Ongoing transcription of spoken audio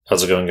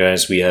How's it going,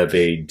 guys? We have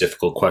a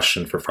difficult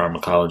question for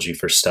pharmacology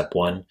for step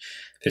 1.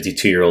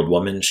 52-year-old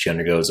woman. She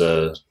undergoes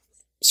a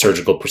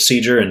surgical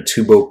procedure and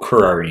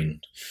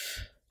tubocurarine,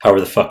 however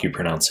the fuck you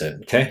pronounce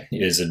it, okay,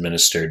 is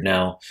administered.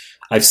 Now,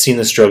 I've seen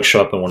this drug show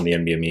up in one of the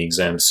NBME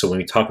exams, so when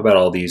we talk about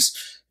all these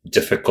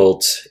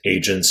difficult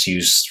agents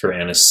used for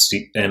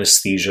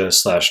anesthesia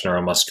slash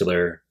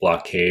neuromuscular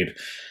blockade,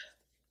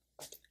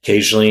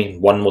 occasionally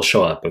one will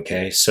show up,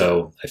 okay?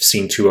 So I've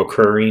seen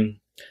tubocurarine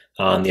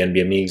on the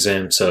NBME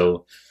exam,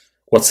 so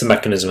what's the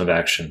mechanism of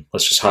action?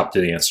 Let's just hop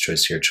through the answer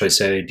choice here. Choice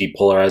A,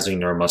 depolarizing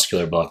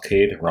neuromuscular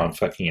blockade. Wrong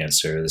fucking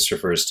answer. This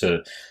refers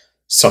to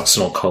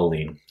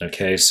succinylcholine.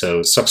 Okay,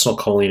 so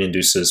succinylcholine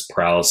induces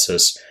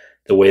paralysis.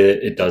 The way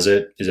that it does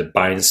it is it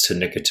binds to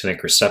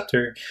nicotinic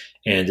receptor,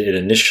 and it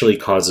initially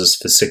causes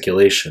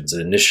fasciculations.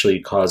 It initially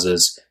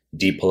causes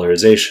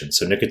depolarization.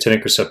 So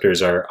nicotinic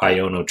receptors are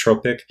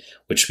ionotropic,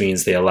 which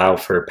means they allow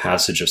for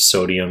passage of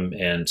sodium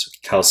and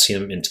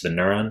calcium into the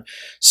neuron.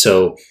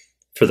 So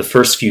for the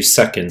first few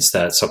seconds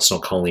that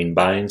succinylcholine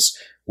binds,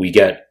 we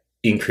get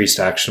increased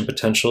action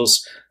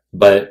potentials,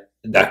 but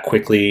that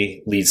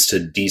quickly leads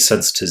to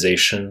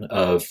desensitization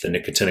of the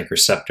nicotinic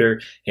receptor,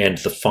 and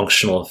the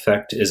functional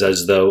effect is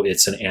as though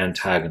it's an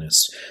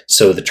antagonist.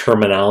 So the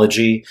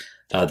terminology,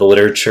 the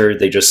literature,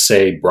 they just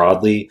say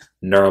broadly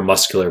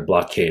neuromuscular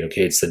blockade.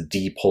 Okay, it's the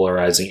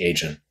depolarizing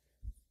agent.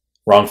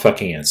 Wrong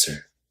fucking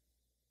answer.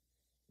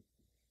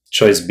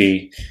 Choice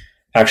B.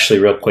 Actually,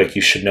 real quick,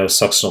 you should know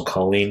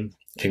succinylcholine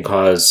can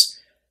cause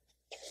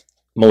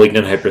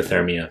malignant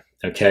hyperthermia.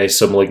 Okay,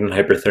 so malignant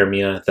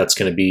hyperthermia, that's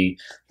going to be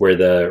where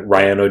the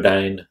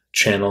ryanodine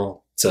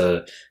channel, it's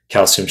a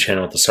calcium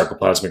channel with the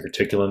sarcoplasmic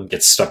reticulum,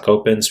 gets stuck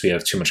open. So we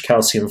have too much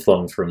calcium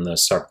flowing from the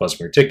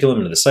sarcoplasmic reticulum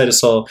into the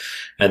cytosol,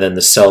 and then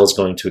the cell is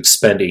going to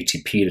expend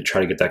ATP to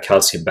try to get that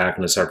calcium back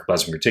into the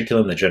sarcoplasmic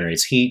reticulum. That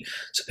generates heat.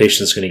 So the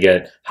patient's going to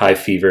get high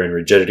fever and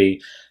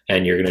rigidity,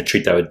 and you're going to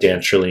treat that with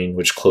dantrolene,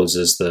 which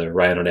closes the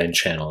ryanodine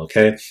channel.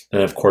 Okay,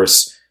 and of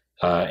course,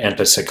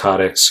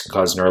 antipsychotics can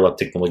cause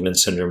neuroleptic malignant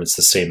syndrome. It's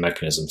the same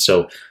mechanism.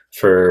 So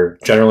for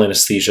general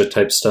anesthesia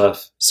type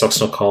stuff,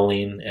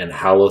 succinylcholine and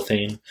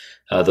halothane,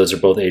 those are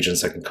both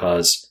agents that can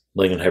cause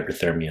malignant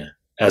hyperthermia.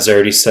 As I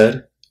already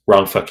said,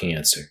 wrong fucking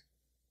answer.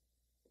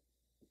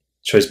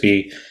 Choice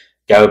B,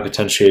 GABA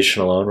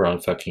potentiation alone, wrong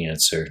fucking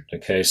answer.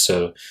 Okay,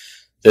 so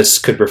this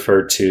could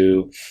refer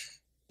to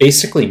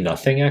basically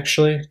nothing,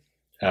 actually.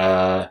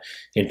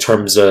 In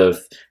terms of,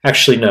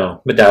 actually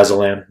no,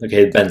 midazolam,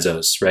 okay,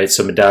 benzos, right?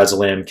 So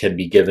midazolam can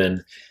be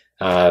given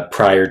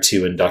prior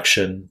to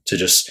induction to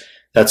just,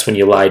 that's when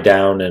you lie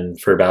down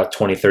and for about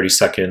 20-30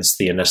 seconds,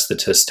 the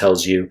anesthetist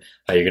tells you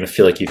you're going to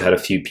feel like you've had a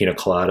few pina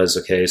coladas,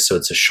 okay? So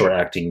it's a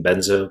short-acting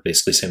benzo,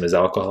 basically same as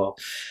alcohol.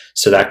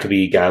 So that could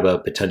be GABA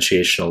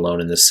potentiation alone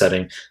in this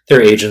setting. There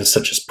are agents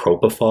such as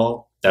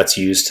propofol, that's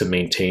used to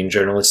maintain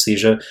general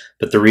anesthesia,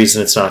 but the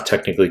reason it's not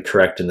technically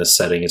correct in this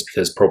setting is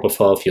because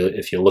propofol,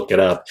 if you look it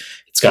up,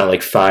 it's got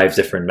like 5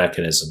 different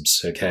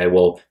mechanisms, okay?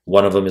 Well,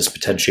 one of them is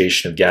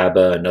potentiation of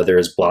GABA, another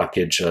is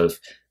blockage of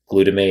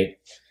glutamate.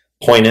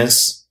 Point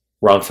is,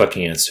 wrong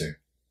fucking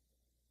answer.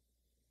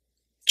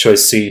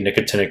 Choice C,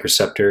 nicotinic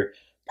receptor,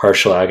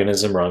 partial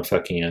agonism, wrong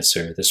fucking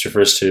answer. This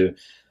refers to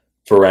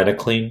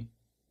varenicline.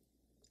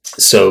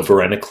 So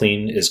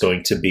varenicline is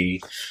going to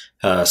be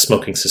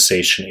smoking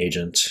cessation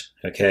agent.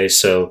 Okay,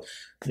 so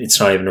it's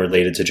not even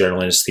related to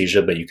general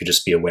anesthesia, but you could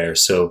just be aware.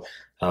 So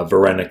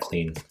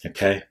varenicline,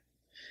 okay?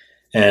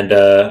 And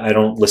I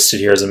don't list it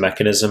here as a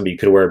mechanism, but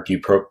you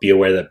could be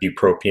aware that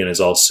bupropion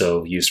is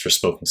also used for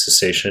smoking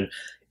cessation,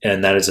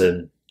 and that is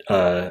a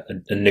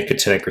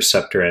nicotinic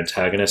receptor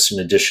antagonist in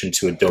addition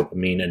to a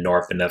dopamine and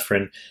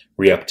norepinephrine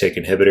reuptake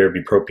inhibitor.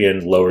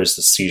 Bupropion lowers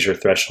the seizure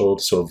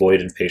threshold, so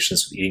avoid in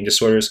patients with eating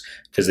disorders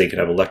because they can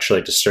have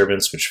electrolyte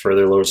disturbance, which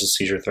further lowers the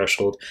seizure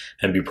threshold,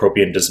 and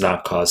bupropion does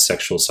not cause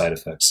sexual side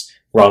effects.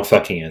 Wrong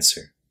fucking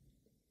answer.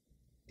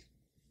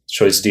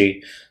 Choice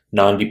D,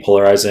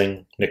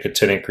 non-depolarizing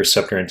nicotinic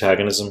receptor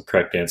antagonism,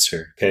 correct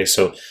answer. Okay,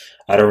 so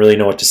I don't really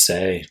know what to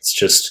say. It's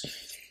just,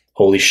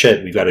 holy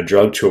shit, we've got a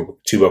drug,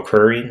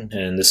 tubocurarine,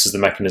 and this is the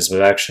mechanism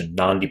of action,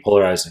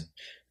 non-depolarizing.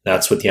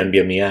 That's what the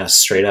NBME asks,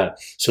 straight up.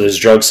 So there's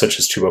drugs such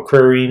as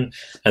tubocurarine,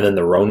 and then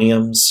the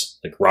rhoniums,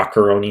 like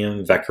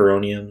rocuronium,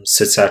 vecuronium,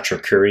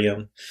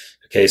 cisatracurium.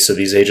 Okay, so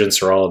these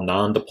agents are all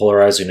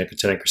non-depolarizing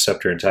nicotinic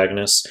receptor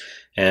antagonists,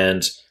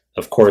 and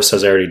of course,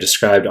 as I already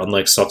described,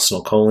 unlike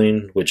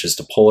succinylcholine, which is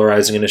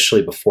depolarizing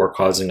initially before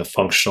causing a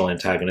functional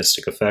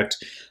antagonistic effect,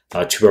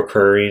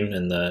 tubocurarine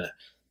and the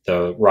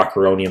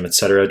rocuronium,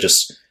 etc.,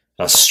 just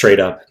straight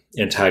up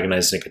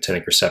antagonize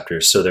nicotinic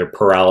receptors. So they're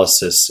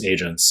paralysis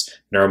agents,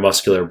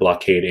 neuromuscular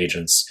blockade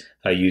agents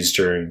used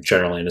during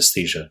general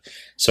anesthesia.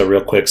 So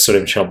real quick,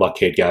 sodium channel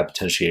blockade, GABA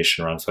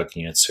potentiation, wrong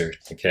fucking answer.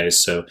 Okay,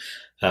 so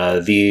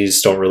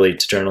these don't relate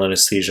to general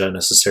anesthesia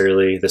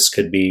necessarily. This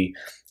could be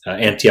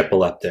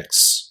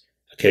antiepileptics.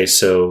 Okay,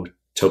 so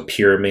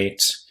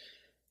topiramate,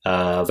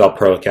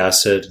 valproic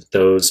acid,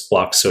 those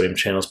block sodium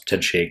channels,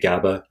 potentiate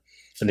GABA.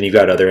 And then you've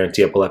got other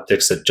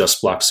antiepileptics that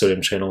just block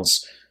sodium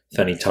channels,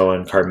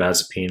 phenytoin,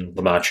 carbamazepine,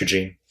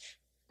 lamotrigine.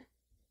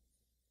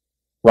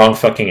 Wrong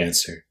fucking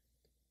answer.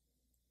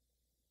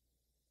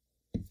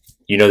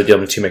 You know the deal.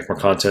 I'm to make more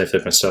content if you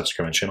like my stuff.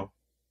 Subscribe my channel.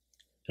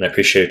 And I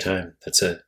appreciate your time. That's it.